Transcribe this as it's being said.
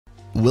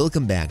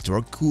Welcome back to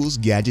our Coolest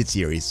Gadget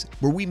series,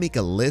 where we make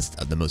a list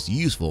of the most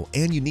useful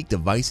and unique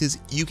devices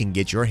you can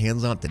get your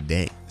hands on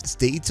today.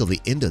 Stay till the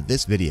end of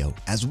this video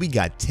as we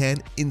got 10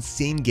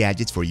 insane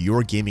gadgets for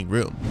your gaming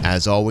room.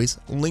 As always,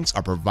 links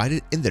are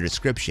provided in the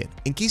description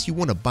in case you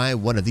want to buy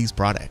one of these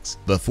products.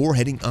 Before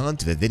heading on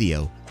to the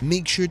video,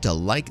 make sure to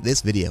like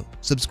this video,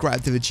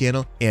 subscribe to the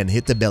channel, and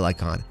hit the bell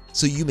icon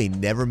so you may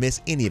never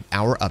miss any of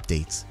our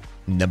updates.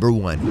 Number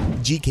 1.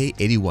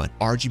 GK81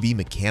 RGB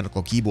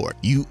Mechanical Keyboard.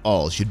 You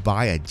all should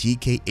buy a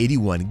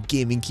GK81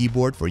 gaming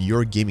keyboard for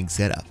your gaming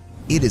setup.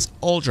 It is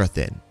ultra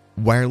thin,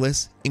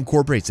 wireless,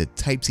 incorporates a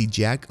Type-C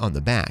jack on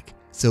the back,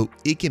 so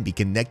it can be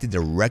connected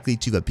directly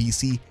to a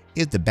PC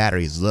if the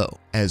battery is low.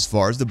 As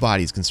far as the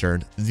body is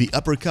concerned, the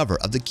upper cover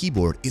of the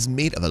keyboard is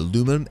made of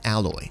aluminum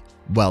alloy,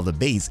 while the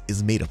base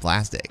is made of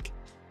plastic.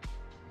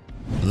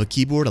 The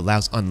keyboard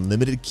allows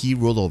unlimited key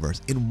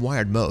rollovers in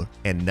wired mode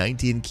and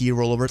 19 key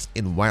rollovers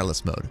in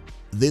wireless mode.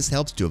 This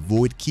helps to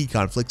avoid key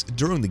conflicts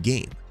during the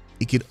game.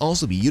 It can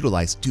also be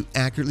utilized to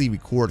accurately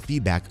record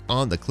feedback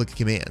on the click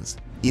commands.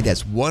 It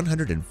has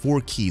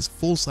 104 keys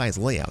full-size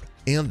layout,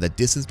 and the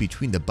distance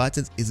between the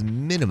buttons is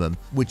minimum,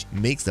 which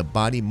makes the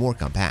body more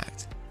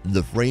compact.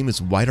 The frame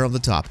is wider on the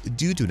top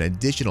due to an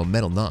additional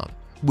metal knob,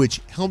 which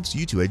helps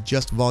you to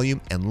adjust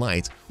volume and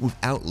lights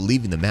without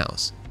leaving the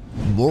mouse.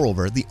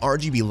 Moreover, the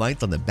RGB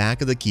lights on the back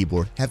of the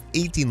keyboard have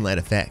 18 LED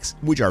effects,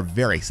 which are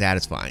very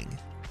satisfying.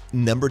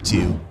 Number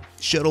 2.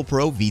 Shuttle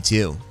Pro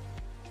V2.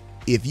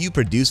 If you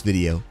produce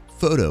video,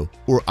 photo,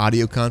 or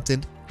audio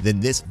content, then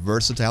this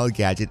versatile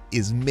gadget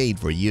is made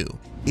for you.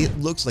 It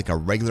looks like a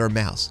regular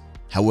mouse.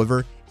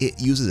 However, it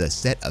uses a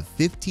set of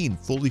 15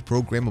 fully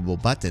programmable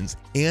buttons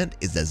and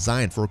is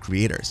designed for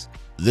creators.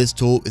 This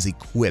tool is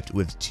equipped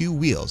with 2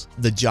 wheels.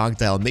 The jog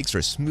dial makes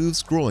for smooth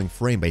scrolling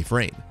frame by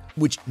frame,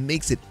 which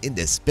makes it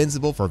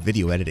indispensable for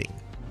video editing.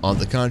 On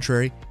the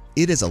contrary,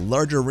 it is a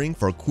larger ring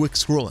for quick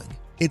scrolling.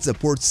 It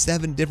supports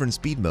 7 different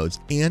speed modes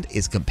and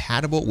is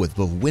compatible with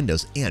both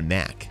Windows and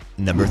Mac.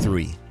 Number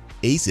 3.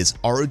 Asus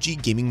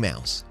ROG Gaming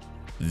Mouse.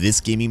 This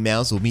gaming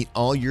mouse will meet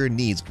all your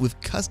needs with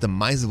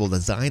customizable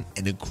design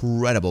and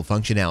incredible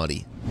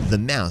functionality. The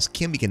mouse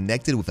can be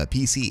connected with a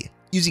PC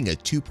using a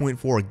 2.4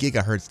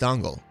 GHz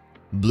dongle,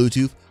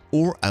 Bluetooth,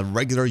 or a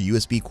regular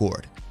USB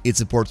cord. It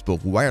supports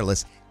both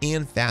wireless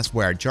and fast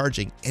wired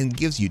charging and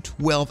gives you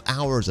 12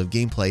 hours of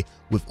gameplay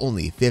with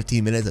only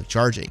 15 minutes of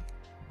charging.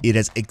 It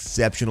has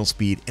exceptional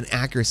speed and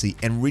accuracy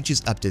and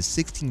reaches up to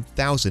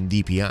 16,000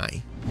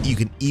 dpi. You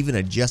can even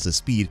adjust the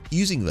speed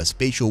using the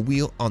spatial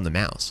wheel on the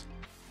mouse.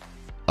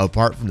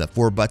 Apart from the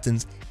 4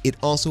 buttons, it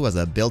also has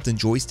a built-in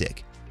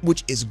joystick,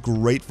 which is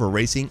great for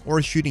racing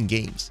or shooting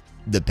games.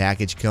 The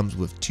package comes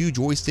with 2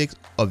 joysticks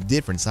of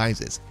different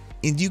sizes,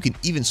 and you can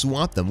even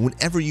swap them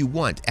whenever you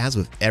want, as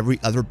with every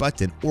other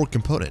button or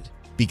component,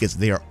 because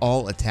they are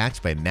all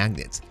attached by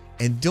magnets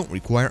and don't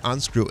require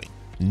unscrewing.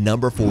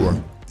 Number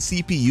 4.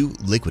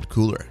 CPU Liquid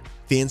Cooler.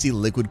 Fancy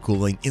liquid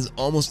cooling is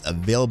almost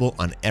available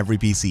on every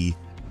PC,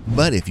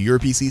 but if your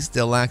PC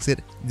still lacks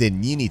it,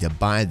 then you need to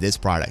buy this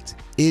product.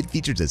 It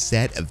features a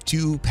set of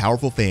 2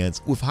 powerful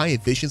fans with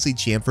high-efficiency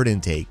chamfered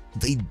intake.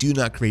 They do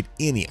not create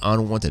any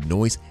unwanted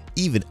noise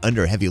even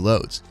under heavy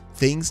loads,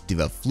 thanks to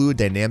the fluid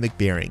dynamic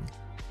bearing.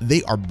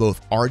 They are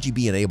both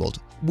RGB enabled,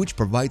 which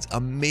provides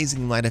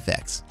amazing light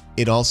effects.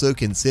 It also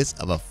consists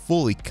of a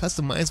fully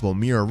customizable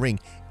mirror ring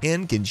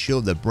and can show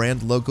the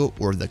brand logo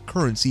or the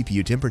current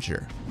CPU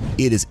temperature.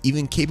 It is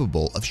even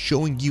capable of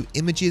showing you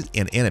images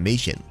and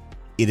animation.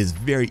 It is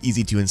very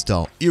easy to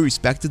install,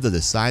 irrespective of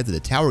the size of the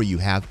tower you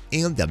have,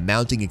 and the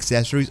mounting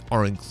accessories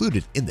are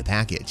included in the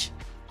package.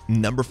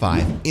 Number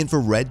 5.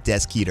 Infrared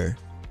Desk Heater.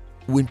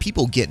 When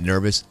people get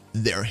nervous,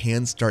 their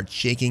hands start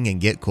shaking and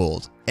get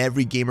cold.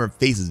 Every gamer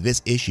faces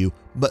this issue,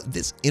 but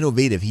this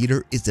innovative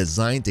heater is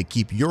designed to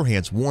keep your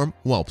hands warm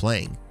while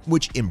playing,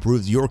 which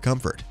improves your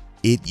comfort.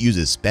 It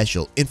uses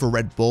special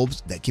infrared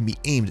bulbs that can be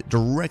aimed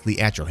directly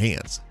at your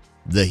hands.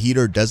 The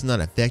heater does not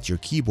affect your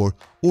keyboard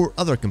or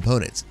other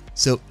components,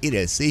 so it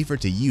is safer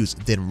to use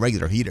than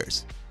regular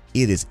heaters.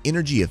 It is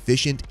energy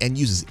efficient and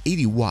uses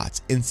 80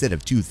 watts instead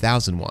of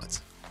 2000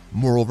 watts.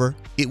 Moreover,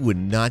 it would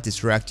not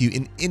distract you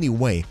in any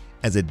way,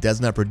 as it does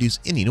not produce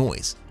any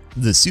noise.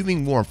 The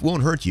soothing warmth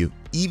won't hurt you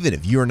even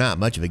if you're not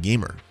much of a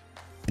gamer.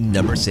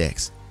 Number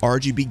 6.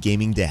 RGB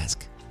Gaming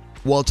Desk.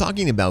 While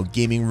talking about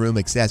gaming room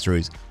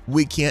accessories,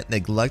 we can't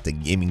neglect a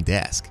gaming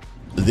desk.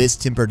 This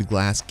tempered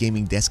glass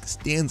gaming desk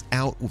stands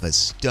out with a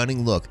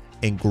stunning look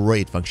and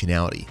great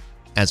functionality.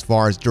 As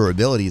far as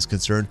durability is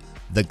concerned,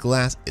 the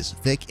glass is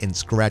thick and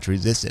scratch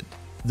resistant.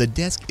 The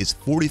desk is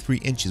 43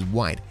 inches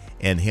wide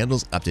and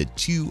handles up to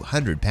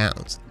 200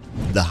 pounds.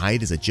 The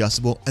height is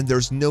adjustable and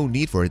there's no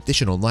need for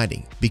additional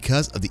lighting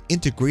because of the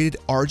integrated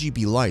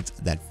RGB lights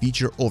that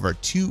feature over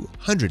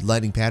 200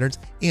 lighting patterns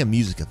and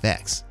music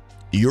effects.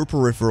 Your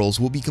peripherals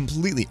will be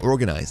completely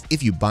organized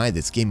if you buy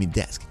this gaming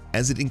desk,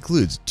 as it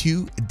includes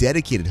 2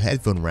 dedicated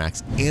headphone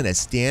racks and a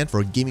stand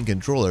for gaming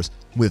controllers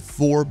with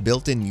 4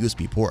 built-in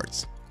USB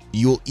ports.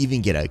 You'll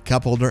even get a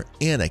cup holder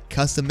and a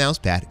custom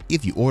mousepad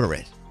if you order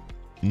it.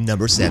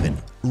 Number 7.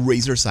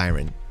 Razer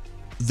Siren.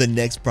 The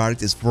next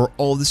product is for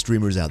all the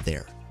streamers out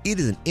there. It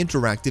is an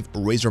interactive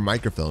Razer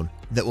microphone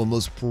that will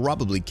most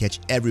probably catch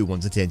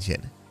everyone's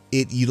attention.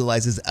 It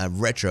utilizes a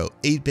retro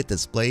 8-bit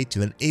display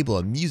to enable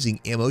amusing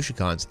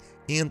emoticons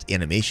and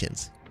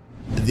animations.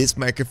 This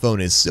microphone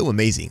is so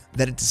amazing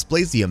that it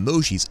displays the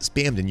emojis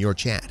spammed in your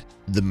chat.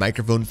 The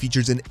microphone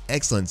features an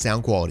excellent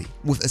sound quality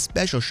with a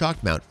special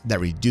shock mount that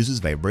reduces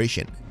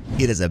vibration.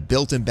 It has a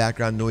built-in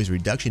background noise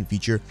reduction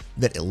feature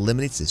that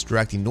eliminates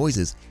distracting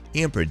noises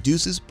and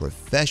produces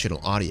professional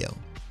audio.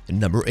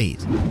 Number 8.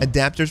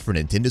 Adapters for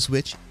Nintendo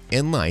Switch,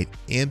 Enlight,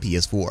 and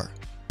PS4.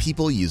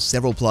 People use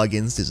several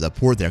plugins to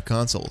support their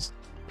consoles.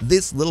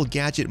 This little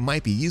gadget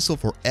might be useful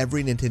for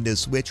every Nintendo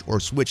Switch or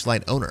Switch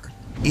Lite owner.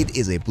 It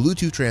is a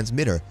Bluetooth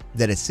transmitter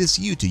that assists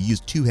you to use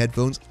 2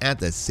 headphones at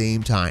the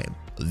same time.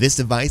 This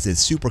device is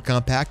super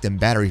compact and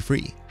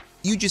battery-free.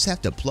 You just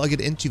have to plug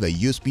it into a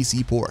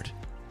USB-C port.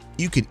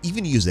 You can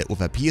even use it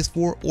with a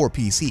PS4 or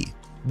PC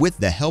with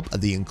the help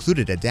of the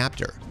included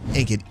adapter,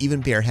 and can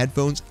even pair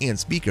headphones and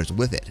speakers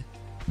with it.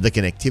 The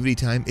connectivity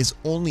time is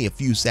only a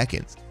few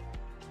seconds,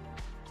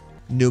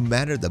 no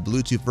matter the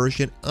Bluetooth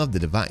version of the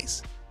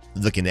device.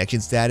 The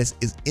connection status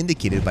is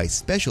indicated by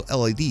special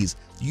LEDs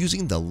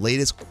using the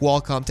latest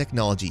Qualcomm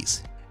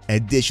technologies.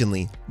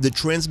 Additionally, the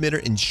transmitter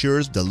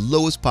ensures the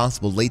lowest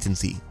possible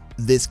latency.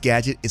 This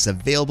gadget is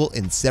available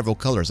in several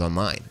colors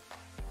online.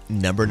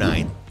 Number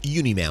 9.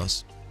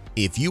 Unimouse.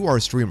 If you are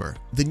a streamer,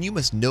 then you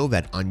must know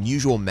that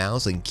unusual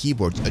mouse and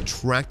keyboards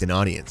attract an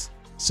audience.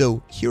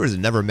 So here is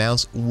another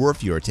mouse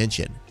worth your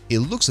attention. It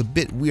looks a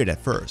bit weird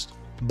at first,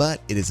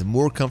 but it is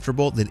more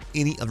comfortable than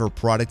any other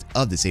product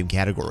of the same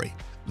category.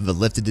 The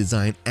lifted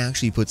design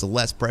actually puts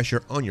less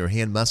pressure on your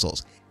hand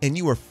muscles, and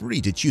you are free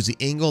to choose the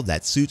angle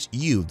that suits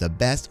you the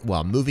best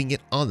while moving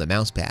it on the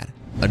mousepad.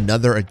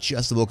 Another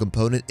adjustable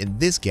component in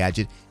this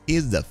gadget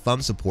is the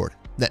thumb support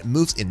that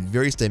moves in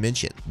various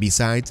dimensions.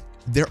 Besides,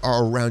 there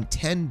are around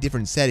 10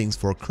 different settings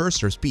for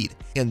cursor speed,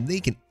 and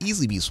they can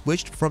easily be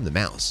switched from the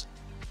mouse.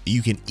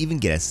 You can even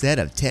get a set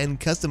of 10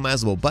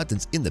 customizable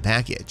buttons in the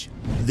package.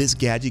 This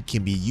gadget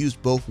can be used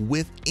both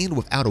with and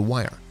without a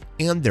wire,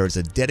 and there is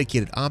a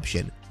dedicated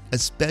option,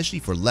 especially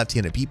for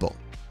left-handed people.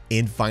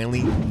 And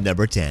finally,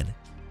 number 10.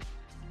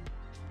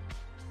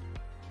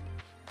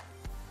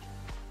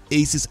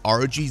 Asus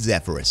ROG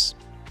Zephyrus.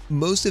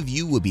 Most of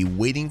you will be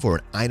waiting for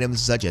an item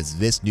such as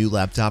this new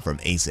laptop from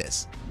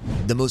Asus.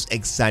 The most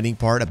exciting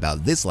part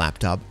about this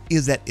laptop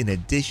is that in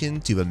addition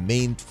to a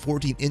main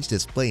 14-inch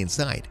display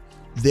inside,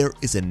 there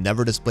is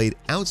another display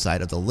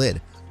outside of the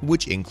lid,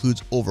 which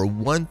includes over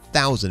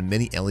 1,000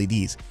 mini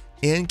LEDs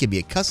and can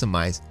be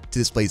customized to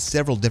display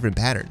several different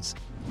patterns.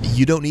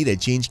 You don't need to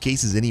change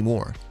cases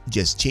anymore,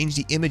 just change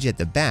the image at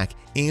the back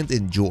and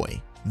enjoy.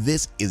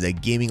 This is a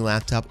gaming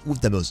laptop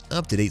with the most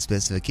up-to-date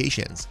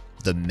specifications.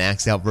 The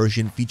maxed-out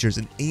version features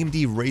an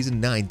AMD Ryzen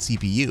 9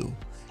 CPU,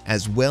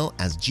 as well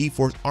as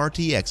GeForce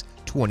RTX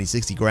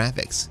 2060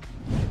 graphics.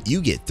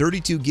 You get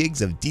 32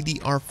 gigs of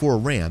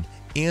DDR4 RAM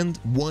and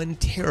 1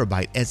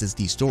 TB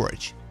SSD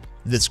storage.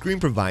 The screen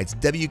provides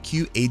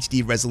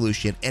WQHD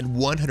resolution and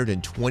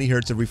 120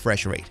 Hz of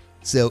refresh rate,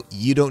 so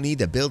you don't need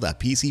to build a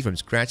PC from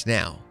scratch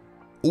now.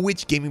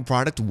 Which gaming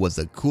product was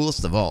the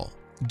coolest of all?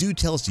 Do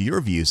tell us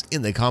your views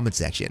in the comment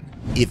section.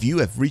 If you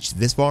have reached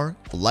this far,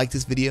 like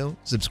this video,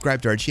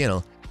 subscribe to our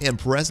channel, and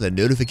press the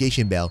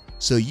notification bell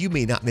so you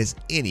may not miss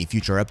any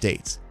future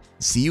updates.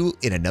 See you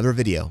in another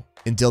video.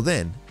 Until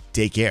then,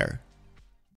 take care.